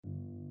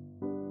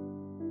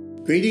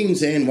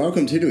Greetings and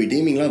welcome to the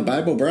Redeeming Love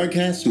Bible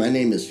broadcast. My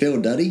name is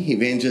Phil Duddy,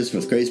 evangelist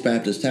with Grace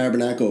Baptist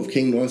Tabernacle of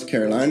King, North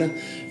Carolina.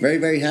 Very,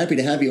 very happy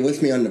to have you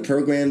with me on the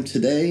program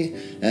today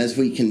as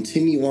we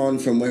continue on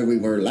from where we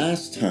were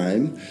last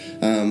time.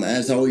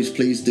 As always,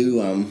 please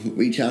do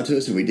reach out to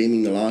us at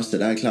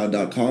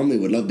redeemingthelost@icloud.com. We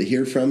would love to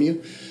hear from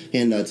you.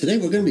 And today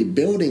we're going to be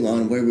building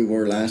on where we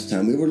were last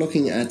time. We were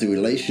looking at the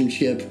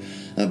relationship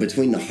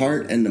between the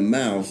heart and the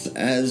mouth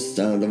as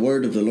the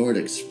word of the Lord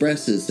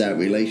expresses that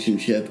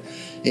relationship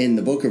in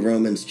the book of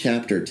Romans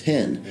chapter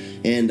 10.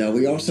 And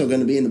we're also going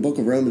to be in the book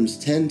of Romans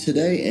 10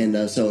 today.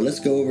 And so let's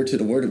go over to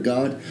the word of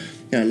God.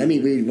 Now, let me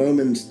read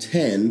Romans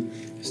 10,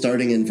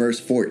 starting in verse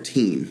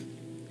 14.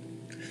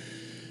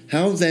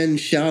 How then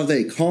shall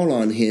they call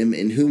on him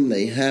in whom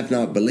they have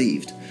not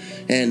believed?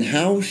 And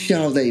how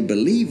shall they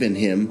believe in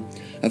him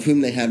of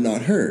whom they have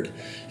not heard?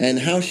 And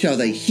how shall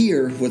they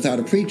hear without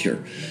a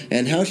preacher?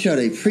 And how shall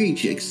they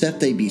preach except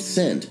they be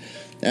sent?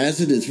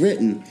 As it is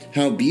written,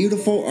 how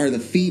beautiful are the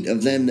feet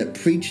of them that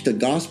preach the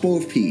gospel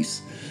of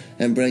peace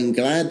and bring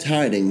glad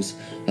tidings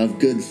of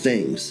good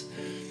things.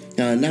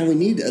 Now we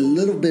need a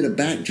little bit of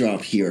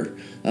backdrop here.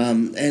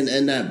 And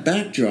that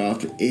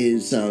backdrop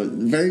is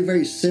very,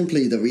 very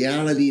simply the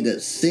reality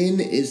that sin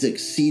is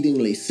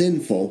exceedingly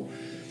sinful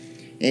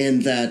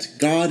and that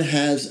God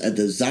has a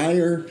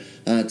desire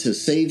to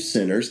save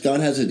sinners.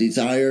 God has a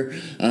desire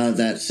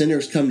that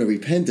sinners come to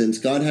repentance.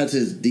 God has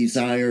a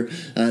desire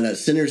that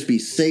sinners be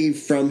saved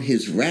from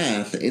his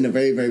wrath in a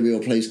very, very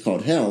real place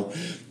called hell.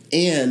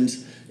 And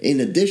in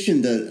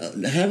addition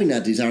to having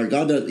that desire,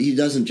 he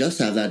doesn't just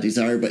have that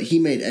desire, but he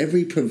made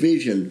every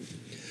provision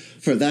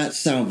for that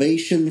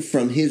salvation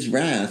from his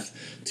wrath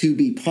to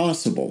be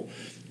possible.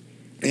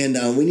 And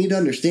we need to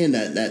understand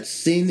that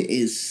sin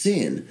is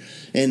sin,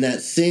 and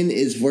that sin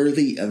is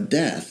worthy of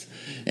death.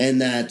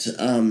 And that,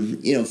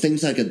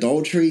 things like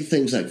adultery,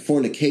 things like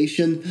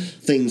fornication,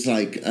 things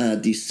like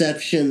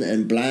deception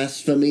and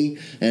blasphemy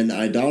and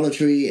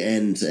idolatry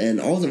and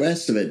all the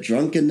rest of it,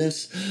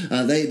 drunkenness,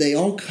 they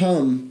all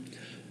come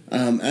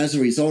as a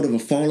result of a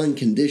fallen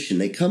condition.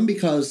 They come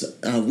because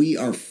we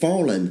are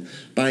fallen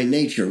by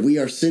nature. We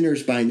are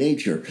sinners by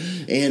nature.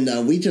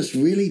 And we just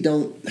really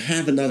don't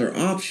have another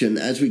option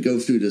as we go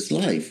through this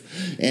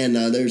life. And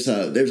there's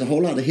a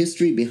whole lot of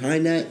history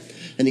behind that.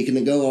 And you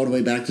can go all the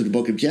way back to the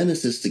book of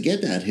Genesis to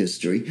get that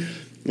history.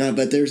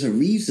 But there's a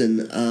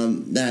reason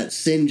that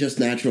sin just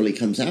naturally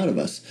comes out of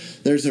us.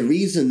 There's a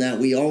reason that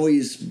we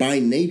always, by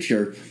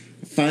nature,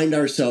 find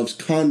ourselves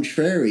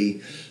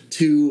contrary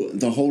to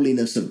the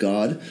holiness of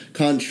God,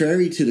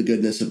 contrary to the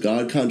goodness of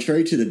God,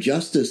 contrary to the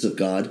justice of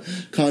God,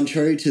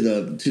 contrary to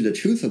the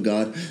truth of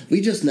God. We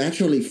just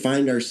naturally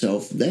find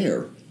ourselves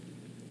there.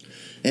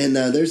 And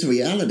there's a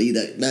reality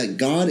that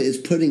God is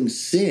putting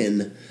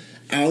sin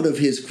out of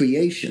his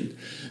creation.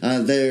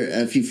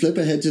 If you flip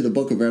ahead to the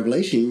book of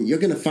Revelation, you're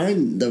going to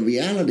find the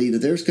reality that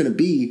there's going to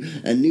be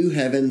a new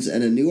heavens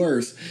and a new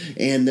earth,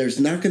 and there's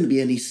not going to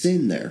be any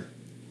sin there.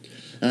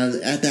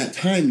 At that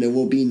time, there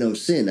will be no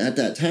sin. At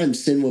that time,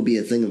 sin will be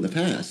a thing of the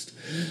past.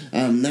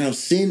 Now,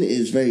 sin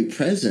is very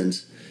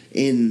present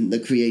in the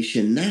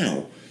creation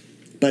now,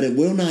 but it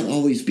will not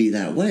always be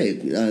that way.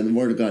 The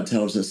Word of God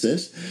tells us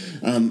this.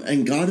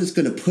 And God is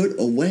going to put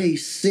away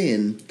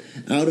sin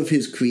out of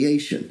his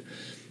creation.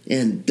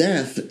 And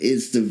death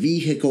is the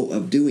vehicle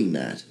of doing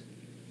that.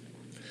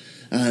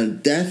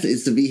 Death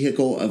is the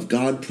vehicle of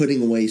God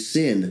putting away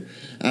sin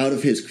out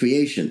of his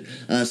creation.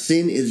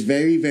 Sin is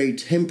very, very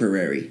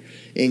temporary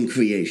in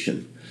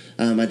creation.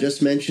 I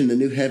just mentioned the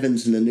new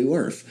heavens and the new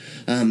earth.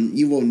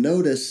 You will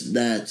notice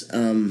that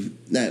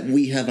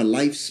we have a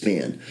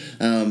lifespan.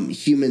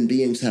 Human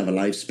beings have a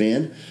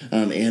lifespan.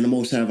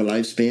 Animals have a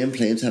lifespan.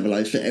 Plants have a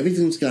lifespan.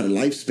 Everything's got a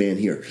lifespan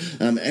here.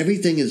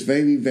 Everything is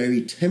very,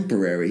 very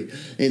temporary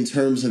in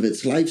terms of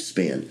its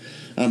lifespan.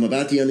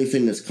 About the only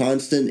thing that's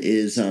constant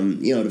is,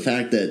 the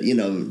fact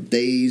that,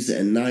 days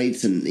and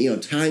nights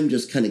and, time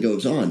just kind of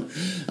goes on.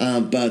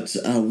 But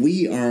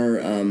we are,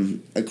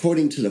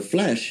 according to the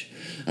flesh,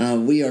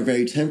 we are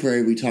very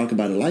temporary. We talk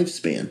about a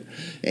lifespan.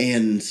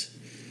 And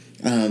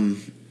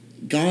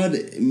God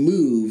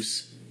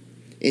moves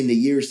in the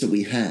years that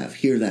we have.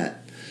 Hear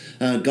that.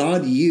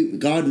 God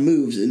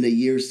moves in the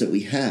years that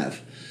we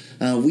have.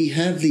 We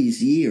have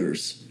these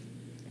years.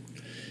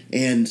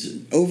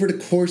 And over the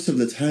course of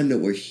the time that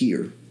we're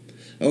here,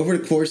 over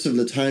the course of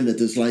the time that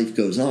this life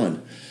goes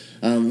on,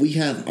 we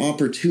have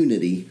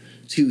opportunity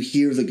to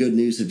hear the good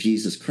news of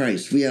Jesus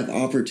Christ. We have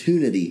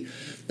opportunity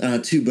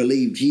to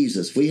believe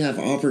Jesus. We have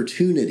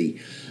opportunity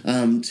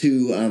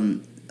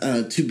to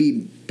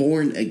be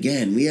born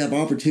again. We have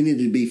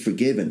opportunity to be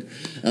forgiven.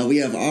 We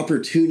have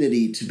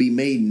opportunity to be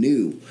made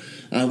new.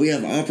 We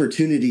have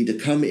opportunity to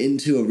come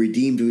into a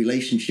redeemed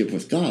relationship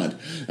with God.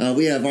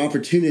 We have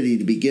opportunity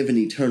to be given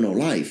eternal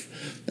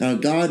life.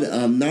 God,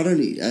 not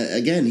only,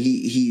 again,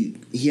 he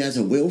has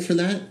a will for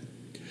that.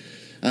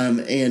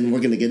 And we're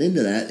going to get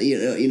into that. He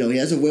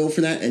has a will for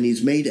that, and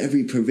he's made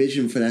every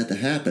provision for that to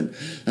happen.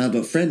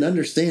 But friend,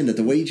 understand that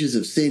the wages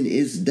of sin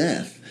is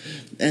death.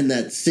 and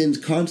that sin's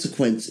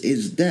consequence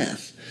is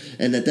death,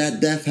 and that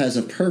death has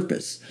a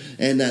purpose,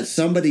 and that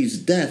somebody's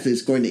death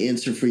is going to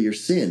answer for your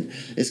sin.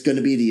 It's going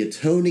to be the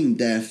atoning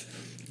death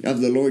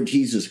of the Lord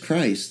Jesus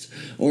Christ,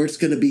 or it's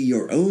going to be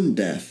your own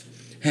death,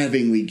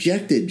 having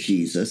rejected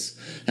Jesus,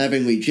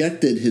 having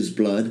rejected his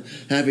blood,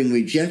 having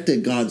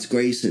rejected God's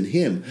grace in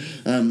him.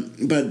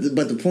 But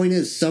the point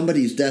is,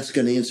 somebody's death's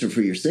going to answer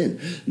for your sin.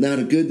 Now,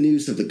 the good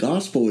news of the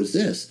gospel is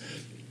this,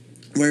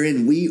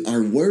 wherein we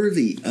are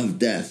worthy of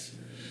death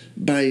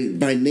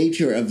by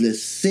nature of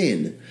this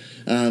sin.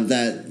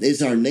 That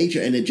is our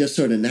nature, and it just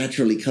sort of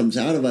naturally comes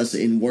out of us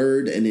in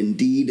word and in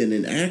deed and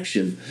in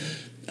action.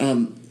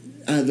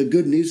 The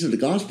good news of the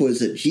gospel is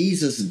that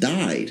Jesus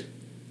died.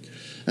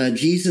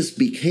 Jesus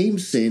became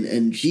sin,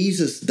 and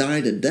Jesus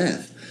died a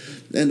death.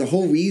 And the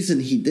whole reason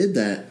he did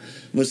that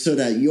was so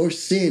that your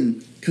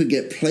sin could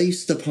get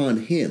placed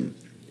upon him.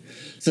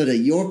 So that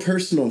your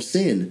personal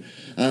sin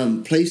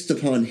placed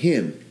upon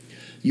him,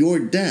 your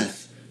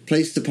death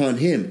placed upon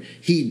him.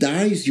 He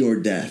dies your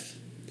death,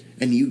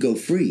 and you go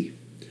free.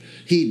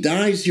 He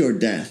dies your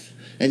death,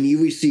 and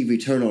you receive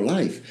eternal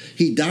life.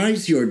 He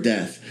dies your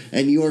death,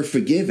 and you are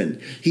forgiven.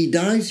 He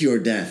dies your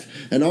death,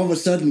 and all of a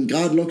sudden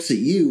God looks at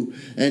you,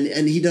 and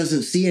he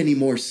doesn't see any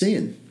more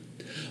sin.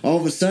 All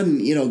of a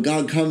sudden,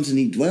 God comes and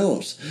he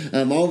dwells.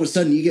 All of a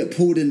sudden, you get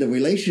pulled into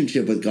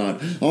relationship with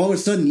God. All of a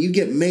sudden, you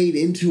get made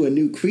into a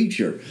new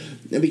creature.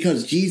 And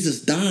because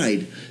Jesus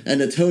died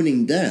an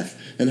atoning death,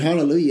 and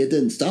hallelujah, it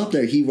didn't stop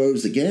there. He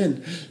rose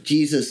again.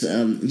 Jesus,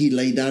 he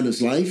laid down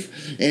his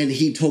life, and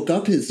he took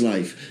up his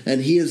life.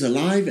 And he is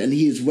alive, and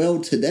he is well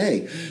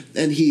today.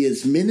 And he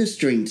is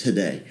ministering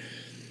today.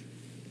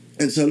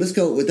 And so let's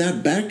go, with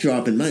that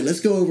backdrop in mind, let's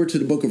go over to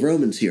the book of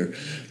Romans here.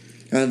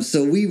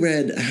 So we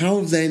read,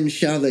 how then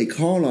shall they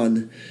call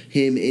on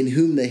him in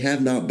whom they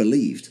have not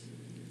believed?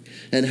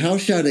 And how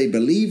shall they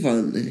believe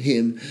on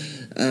him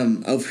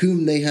of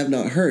whom they have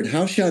not heard?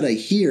 How shall they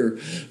hear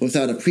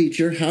without a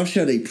preacher? How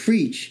shall they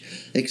preach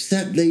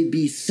except they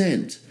be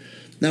sent?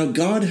 Now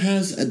God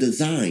has a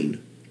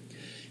design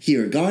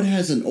here. God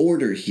has an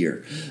order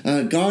here.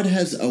 God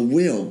has a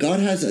will. God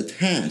has a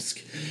task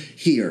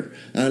here.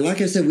 Like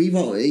I said, we've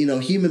all,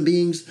 human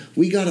beings,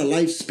 we got a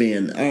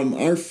lifespan.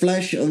 Our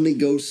flesh only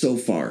goes so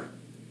far,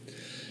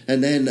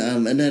 and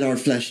then our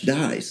flesh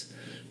dies.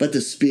 But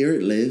the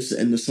spirit lives,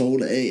 and the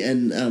soul,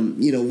 and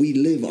we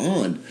live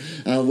on.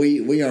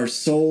 We are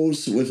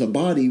souls with a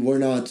body. We're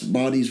not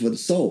bodies with a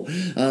soul.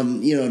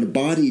 The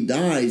body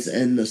dies,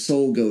 and the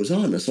soul goes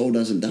on. The soul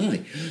doesn't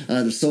die.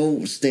 The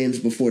soul stands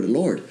before the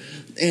Lord.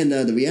 And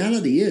the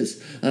reality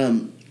is,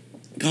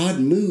 God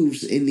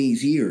moves in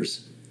these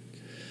years.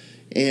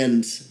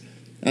 And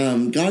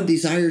God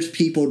desires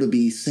people to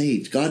be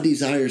saved. God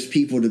desires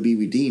people to be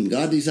redeemed.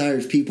 God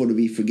desires people to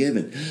be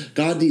forgiven.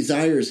 God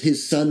desires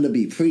his son to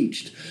be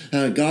preached.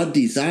 God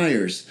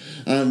desires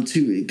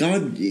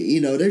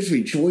there's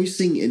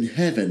rejoicing in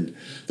heaven,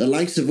 the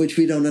likes of which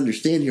we don't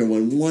understand here,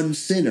 when one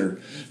sinner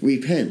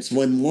repents,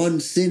 when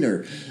one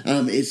sinner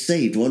is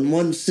saved, when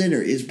one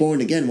sinner is born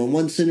again, when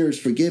one sinner is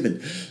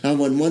forgiven,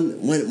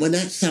 when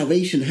that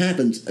salvation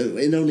happens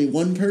in only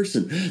one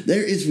person,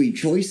 there is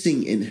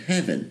rejoicing in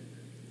heaven.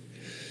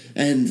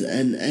 And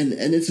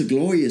it's a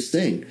glorious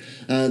thing.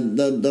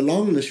 The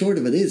long and the short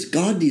of it is,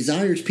 God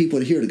desires people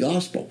to hear the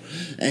gospel,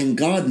 and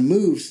God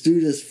moves through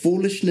this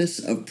foolishness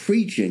of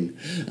preaching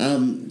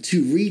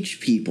to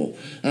reach people.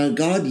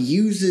 God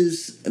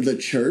uses the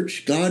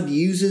church. God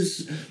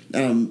uses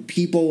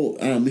people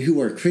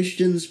who are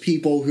Christians,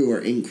 people who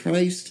are in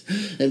Christ,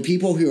 and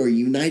people who are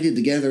united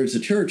together as a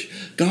church.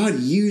 God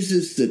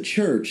uses the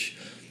church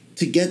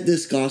to get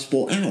this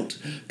gospel out.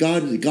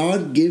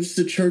 God gives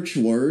the church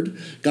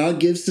word. God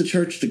gives the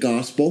church the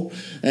gospel,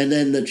 and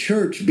then the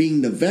church,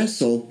 being the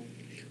vessel,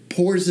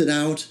 pours it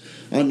out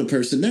on the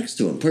person next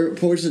to him.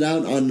 Pours it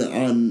out on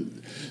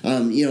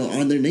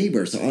their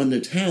neighbors, on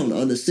the town,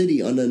 on the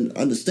city, on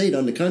the state,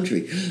 on the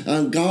country.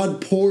 God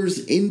pours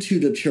into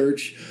the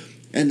church,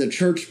 and the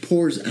church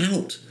pours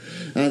out.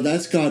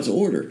 That's God's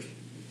order.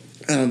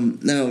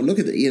 Now look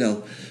at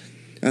it.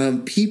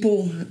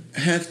 People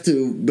have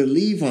to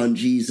believe on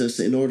Jesus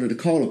in order to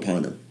call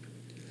upon him.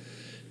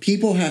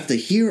 People have to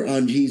hear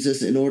on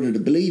Jesus in order to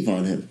believe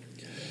on him.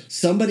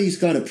 Somebody's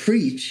got to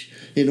preach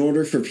in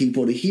order for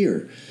people to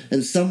hear.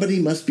 And somebody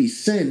must be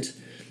sent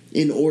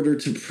in order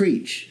to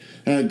preach.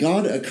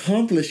 God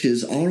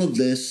accomplishes all of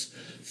this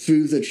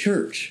through the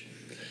church.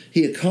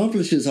 He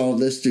accomplishes all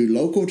this through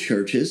local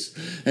churches,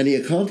 and he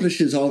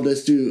accomplishes all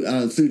this through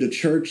the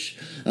church,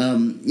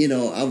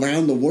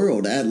 around the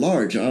world at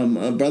large.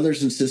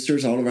 Brothers and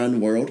sisters all around the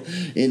world,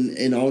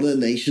 in all the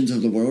nations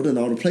of the world, and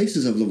all the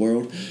places of the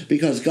world,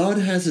 because God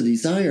has a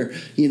desire.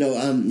 He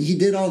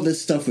did all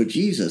this stuff with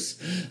Jesus.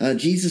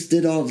 Jesus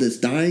did all of this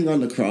dying on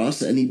the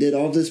cross, and he did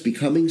all this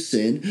becoming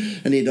sin,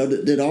 and he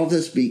did all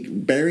this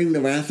bearing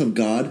the wrath of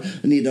God,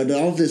 and he did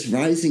all this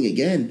rising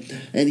again.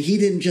 And he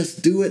didn't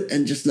just do it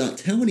and just not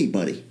tell anybody.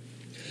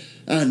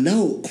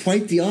 No,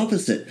 quite the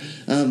opposite.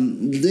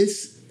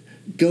 This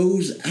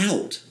goes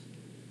out.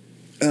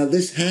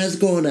 This has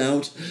gone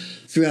out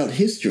throughout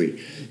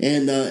history.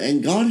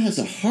 And God has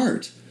a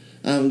heart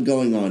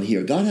going on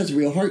here. God has a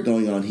real heart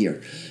going on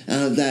here,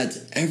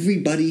 that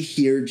everybody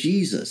hear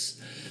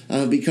Jesus,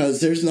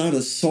 because there's not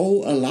a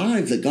soul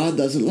alive that God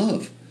doesn't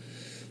love.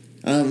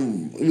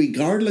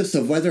 Regardless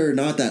of whether or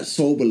not that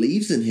soul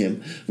believes in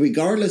him,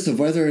 regardless of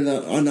whether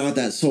or not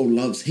that soul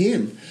loves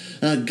him,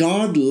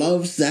 God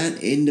loves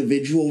that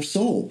individual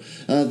soul.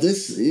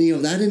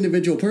 That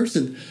individual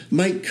person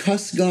might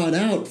cuss God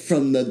out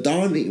from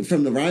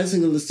the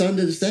rising of the sun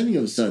to the setting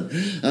of the sun.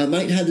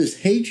 Might have this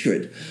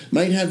hatred,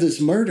 might have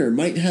this murder,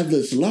 might have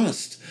this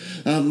lust.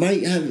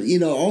 Might have,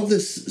 all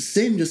this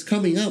sin just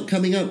coming out.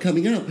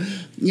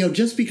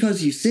 Just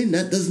because you sin,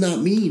 that does not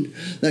mean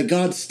that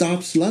God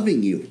stops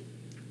loving you.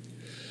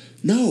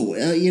 No,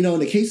 in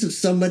the case of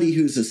somebody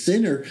who's a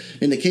sinner,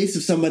 in the case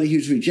of somebody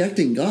who's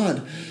rejecting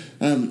God,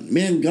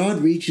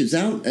 God reaches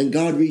out, and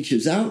God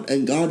reaches out,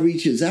 and God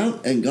reaches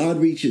out, and God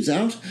reaches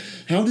out.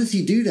 How does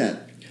he do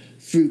that?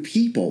 Through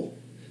people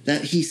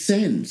that he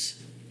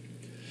sends.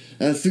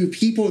 Through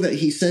people that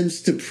he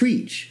sends to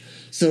preach,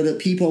 so that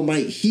people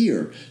might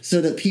hear, so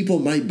that people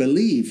might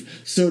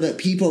believe, so that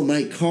people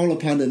might call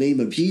upon the name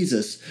of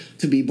Jesus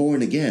to be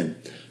born again.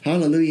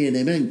 Hallelujah and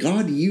amen.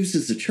 God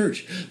uses the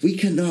church. We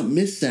cannot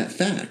miss that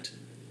fact.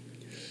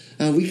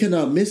 We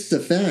cannot miss the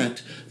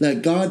fact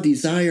that God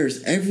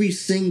desires every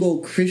single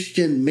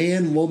Christian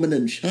man, woman,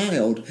 and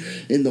child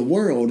in the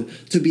world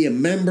to be a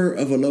member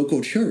of a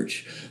local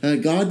church.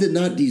 God did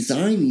not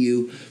design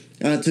you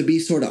to be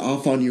sort of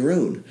off on your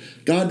own.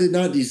 God did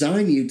not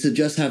design you to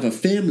just have a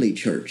family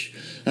church.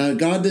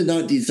 God did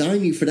not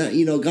design you for that.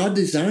 God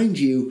designed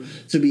you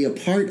to be a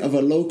part of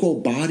a local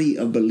body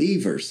of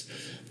believers.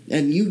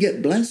 And you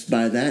get blessed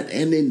by that,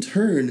 and in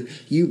turn,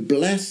 you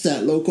bless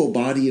that local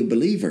body of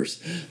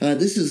believers.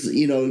 This is,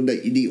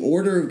 the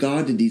order of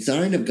God, the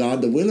design of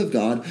God, the will of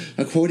God,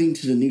 according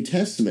to the New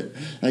Testament.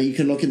 You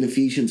can look in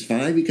Ephesians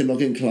 5, you can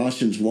look in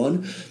Colossians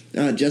 1,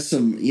 just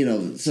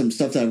some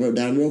stuff that I wrote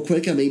down real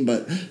quick.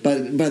 But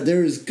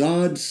there is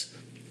God's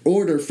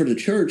order for the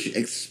church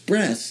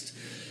expressed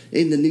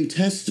in the New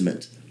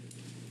Testament.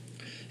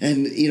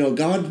 And,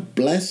 God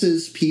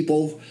blesses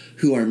people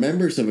who are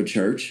members of a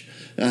church.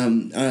 There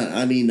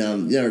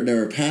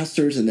are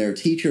pastors, and there are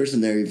teachers,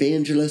 and there are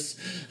evangelists,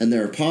 and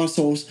there are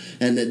apostles,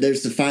 and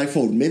there's the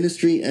fivefold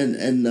ministry,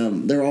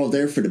 and they're all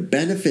there for the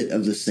benefit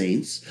of the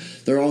saints.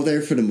 They're all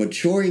there for the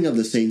maturing of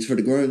the saints, for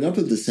the growing up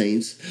of the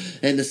saints,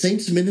 and the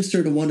saints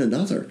minister to one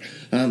another.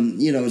 It's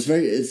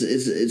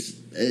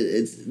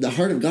the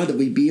heart of God that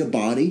we be a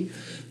body,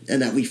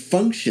 and that we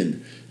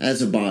function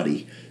as a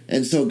body.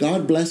 And so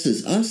God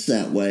blesses us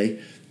that way.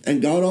 And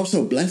God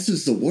also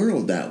blesses the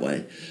world that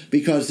way,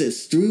 because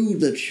it's through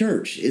the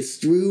church, it's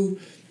through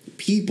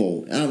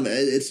people,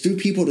 it's through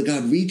people that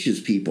God reaches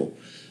people.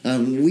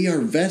 We are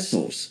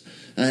vessels,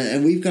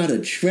 and we've got a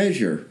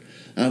treasure.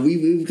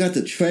 We've got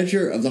the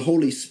treasure of the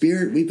Holy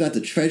Spirit. We've got the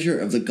treasure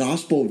of the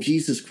gospel of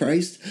Jesus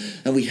Christ,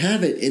 and we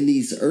have it in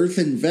these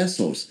earthen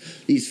vessels,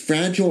 these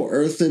fragile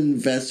earthen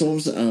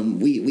vessels.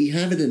 We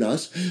have it in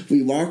us.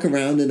 We walk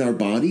around in our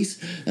bodies,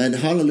 and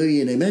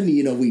hallelujah and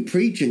amen. We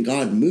preach, and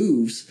God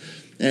moves.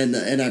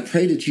 And I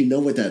pray that you know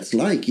what that's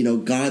like,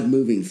 God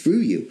moving through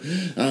you.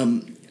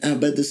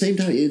 But at the same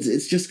time,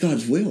 it's just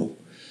God's will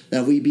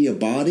that we be a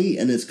body,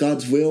 and it's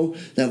God's will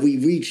that we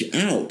reach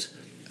out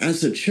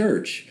as a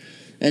church,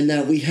 and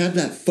that we have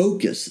that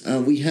focus,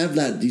 we have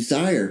that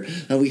desire,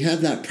 we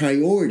have that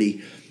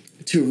priority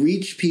to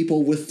reach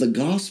people with the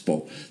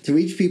gospel, to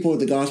reach people with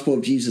the gospel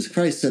of Jesus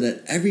Christ, so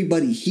that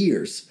everybody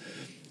hears.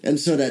 And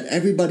so that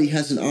everybody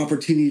has an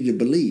opportunity to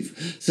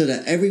believe, so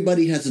that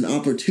everybody has an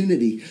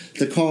opportunity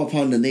to call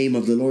upon the name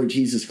of the Lord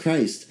Jesus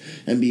Christ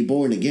and be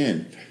born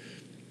again.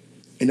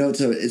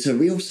 It's a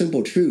real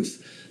simple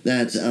truth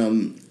that,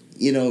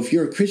 if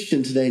you're a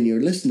Christian today and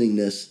you're listening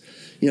to this,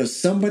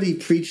 somebody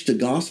preached the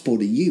gospel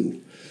to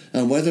you.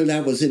 Whether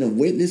that was in a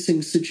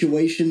witnessing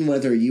situation,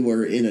 whether you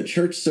were in a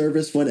church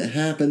service when it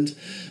happened,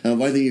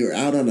 whether you were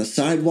out on a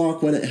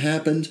sidewalk when it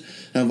happened,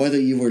 whether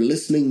you were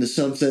listening to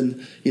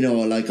something,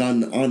 like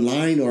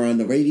online or on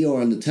the radio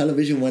or on the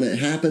television when it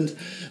happened.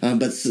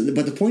 But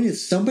the point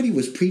is, somebody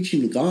was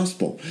preaching the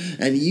gospel,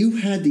 and you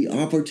had the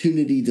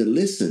opportunity to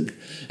listen,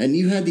 and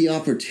you had the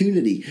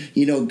opportunity.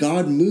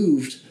 God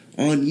moved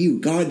on you.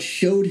 God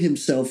showed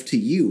himself to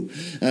you.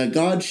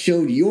 God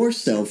showed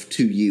yourself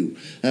to you.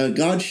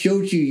 God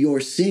showed you your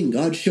sin.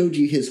 God showed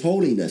you his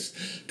holiness.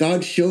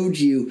 God showed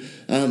you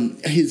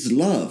his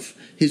love,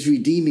 his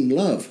redeeming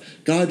love.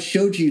 God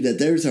showed you that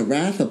there's a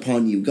wrath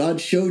upon you.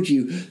 God showed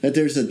you that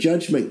there's a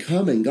judgment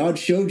coming. God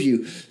showed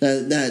you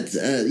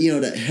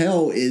that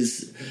hell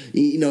is,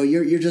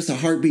 you're just a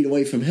heartbeat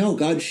away from hell.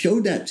 God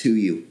showed that to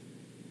you.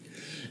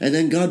 And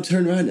then God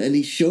turned around and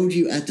he showed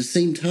you at the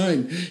same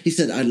time, he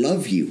said, I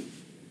love you.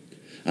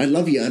 I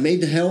love you. I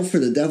made the hell for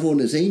the devil and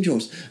his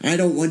angels. I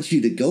don't want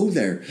you to go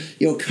there.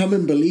 Come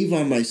and believe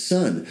on my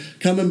son.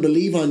 Come and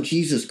believe on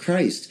Jesus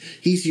Christ.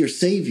 He's your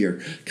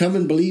Savior. Come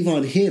and believe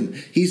on him.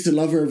 He's the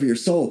lover of your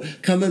soul.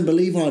 Come and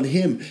believe on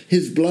him.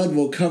 His blood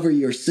will cover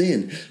your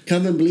sin.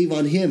 Come and believe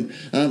on him.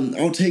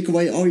 I'll take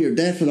away all your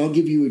death and I'll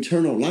give you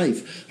eternal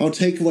life. I'll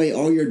take away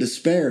all your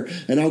despair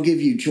and I'll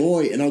give you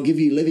joy and I'll give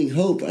you living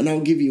hope and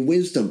I'll give you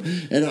wisdom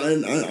and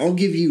I'll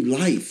give you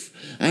life.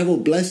 I will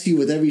bless you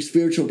with every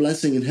spiritual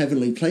blessing in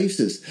heavenly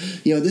places.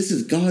 This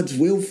is God's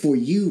will for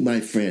you, my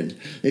friend,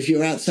 if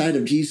you're outside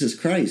of Jesus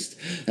Christ.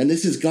 And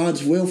this is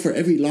God's will for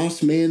every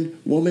lost man,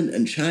 woman,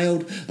 and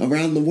child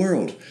around the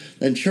world.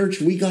 And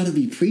church, we got to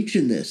be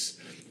preaching this.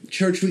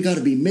 Church, we got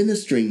to be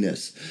ministering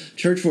this.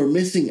 Church, we're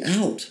missing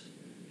out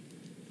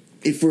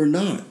if we're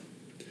not.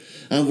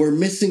 We're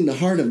missing the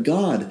heart of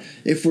God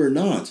if we're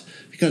not.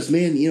 Because,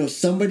 man,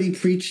 somebody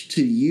preached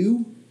to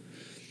you,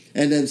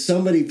 and then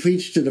somebody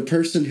preached to the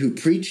person who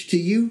preached to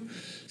you.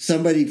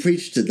 Somebody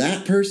preached to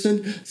that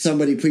person.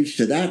 Somebody preached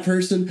to that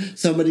person.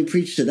 Somebody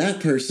preached to that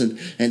person.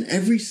 And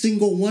every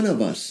single one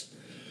of us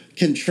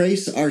can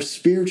trace our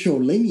spiritual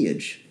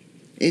lineage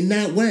in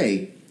that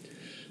way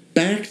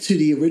back to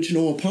the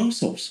original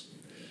apostles,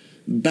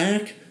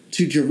 back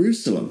to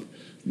Jerusalem,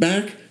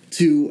 back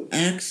to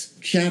Acts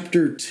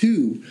chapter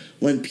 2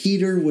 when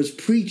Peter was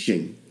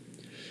preaching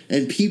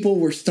and people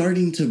were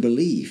starting to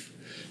believe.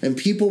 And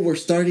people were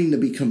starting to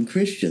become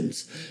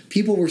Christians.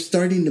 People were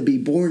starting to be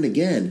born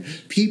again.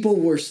 People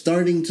were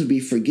starting to be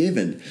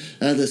forgiven.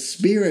 The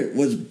Spirit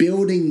was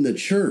building the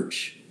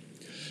church.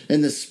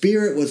 And the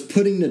Spirit was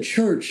putting the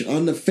church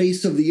on the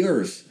face of the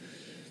earth.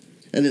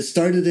 And it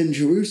started in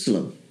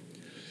Jerusalem.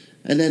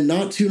 And then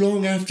not too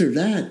long after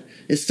that,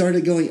 it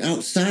started going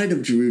outside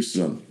of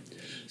Jerusalem.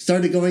 It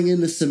started going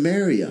into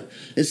Samaria.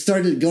 It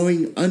started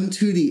going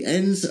unto the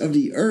ends of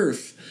the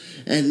earth.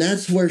 And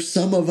that's where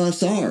some of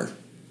us are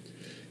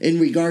in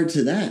regard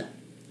to that.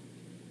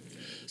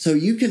 So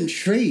you can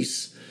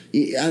trace,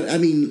 I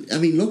mean,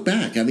 look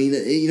back.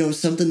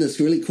 Something that's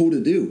really cool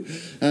to do.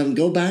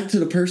 Go back to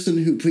the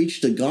person who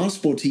preached the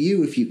gospel to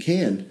you if you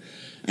can.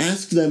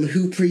 Ask them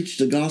who preached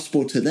the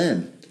gospel to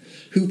them.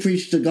 Who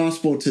preached the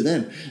gospel to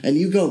them. And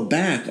you go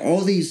back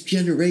all these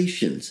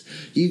generations.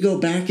 You go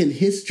back in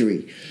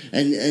history.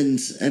 And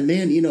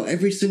man,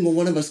 every single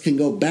one of us can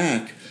go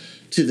back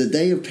to the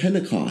day of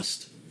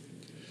Pentecost.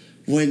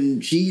 When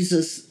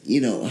Jesus,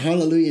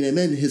 hallelujah and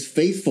amen, his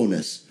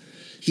faithfulness,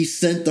 he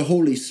sent the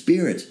Holy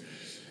Spirit.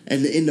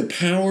 And in the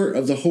power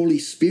of the Holy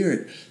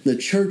Spirit, the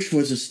church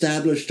was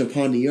established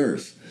upon the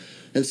earth.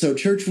 And so,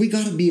 church, we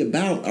got to be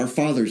about our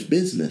Father's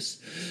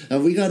business.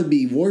 We got to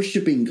be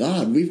worshiping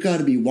God. We've got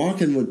to be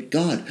walking with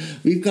God.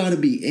 We've got to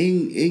be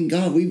in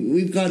God.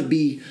 We've got to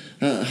be,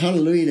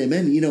 hallelujah and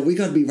amen, we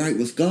got to be right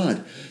with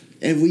God.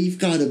 And we've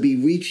got to be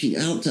reaching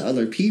out to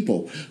other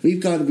people. We've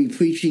got to be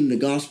preaching the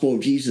gospel of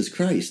Jesus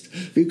Christ.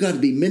 We've got to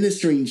be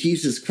ministering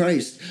Jesus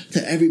Christ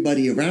to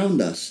everybody around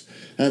us.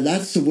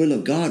 That's the will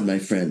of God, my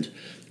friend.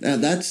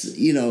 That's,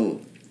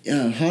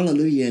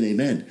 hallelujah and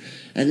amen.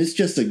 And it's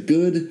just a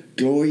good,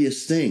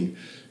 glorious thing.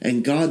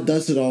 And God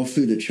does it all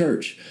through the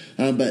church.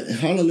 But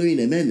hallelujah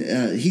and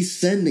amen. He's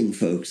sending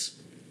folks.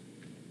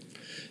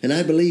 And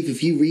I believe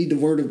if you read the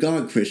Word of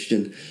God,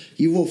 Christian,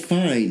 you will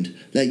find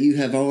that you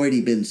have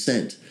already been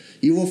sent.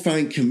 You will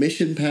find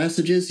commission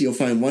passages. You'll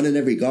find one in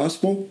every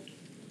gospel.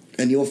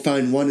 And you'll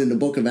find one in the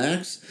book of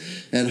Acts.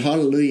 And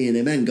hallelujah and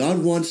amen.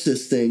 God wants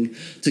this thing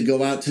to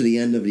go out to the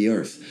end of the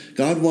earth.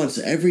 God wants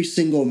every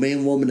single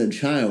man, woman, and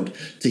child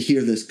to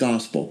hear this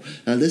gospel.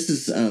 This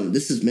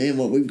is, man,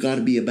 what we've got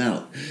to be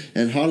about.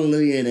 And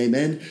hallelujah and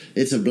amen.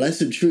 It's a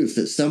blessed truth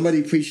that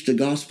somebody preached the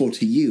gospel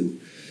to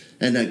you.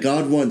 And that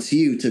God wants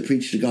you to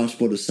preach the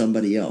gospel to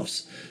somebody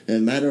else.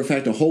 And matter of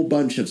fact, a whole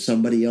bunch of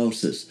somebody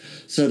else's.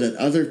 So that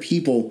other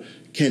people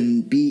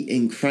can be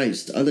in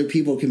Christ. Other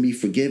people can be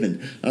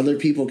forgiven. Other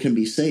people can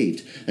be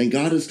saved. And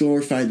God is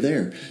glorified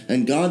there.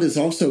 And God is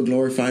also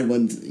glorified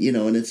when,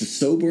 and it's a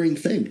sobering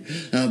thing.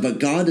 But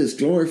God is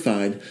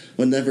glorified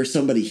whenever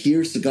somebody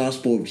hears the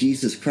gospel of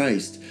Jesus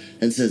Christ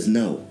and says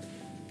no.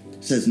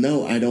 Says,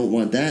 no, I don't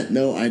want that.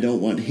 No, I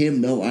don't want him.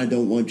 No, I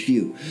don't want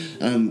you.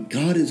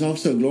 God is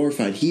also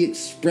glorified. He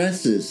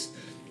expresses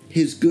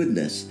his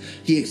goodness.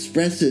 He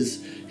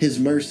expresses his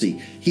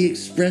mercy. He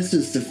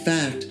expresses the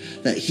fact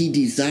that he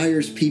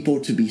desires people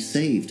to be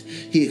saved.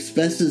 He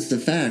expresses the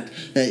fact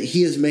that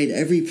he has made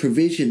every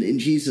provision in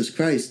Jesus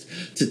Christ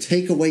to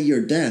take away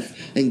your death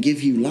and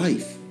give you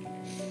life.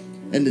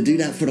 And to do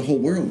that for the whole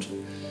world.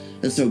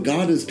 And so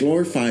God is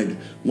glorified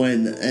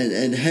when,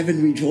 and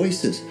heaven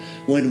rejoices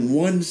when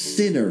one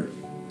sinner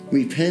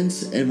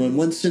repents and when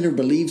one sinner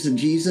believes in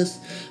Jesus,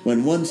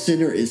 when one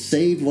sinner is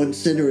saved, one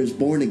sinner is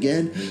born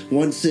again,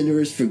 one sinner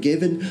is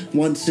forgiven,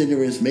 one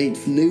sinner is made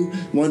new,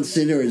 one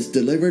sinner is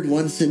delivered,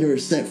 one sinner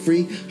is set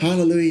free.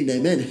 Hallelujah and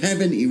amen.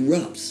 Heaven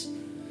erupts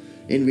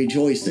in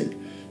rejoicing.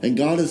 And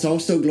God is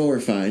also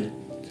glorified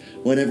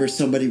whenever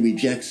somebody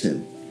rejects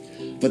him.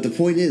 But the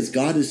point is,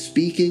 God is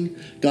speaking.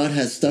 God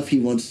has stuff he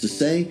wants to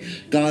say.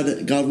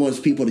 God wants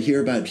people to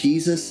hear about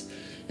Jesus.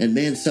 And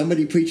man,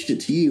 somebody preached it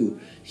to you.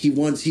 He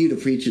wants you to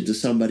preach it to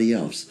somebody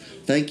else.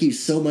 Thank you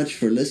so much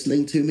for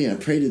listening to me. I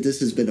pray that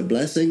this has been a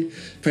blessing.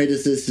 Pray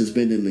that this has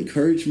been an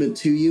encouragement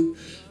to you.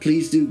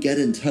 Please do get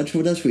in touch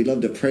with us. We'd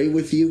love to pray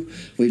with you.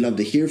 We'd love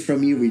to hear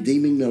from you.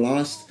 Redeeming the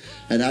Lost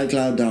at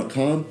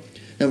iCloud.com.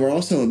 And we're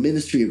also a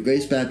ministry of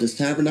Grace Baptist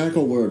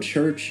Tabernacle. We're a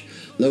church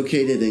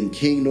located in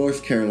King,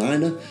 North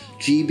Carolina.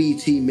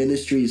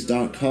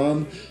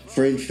 gbtministries.com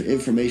for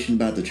information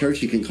about the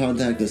church. You can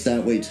contact us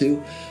that way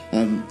too.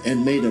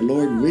 And may the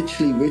Lord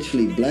richly,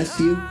 richly bless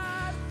you.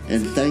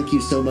 And thank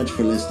you so much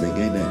for listening.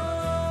 Amen.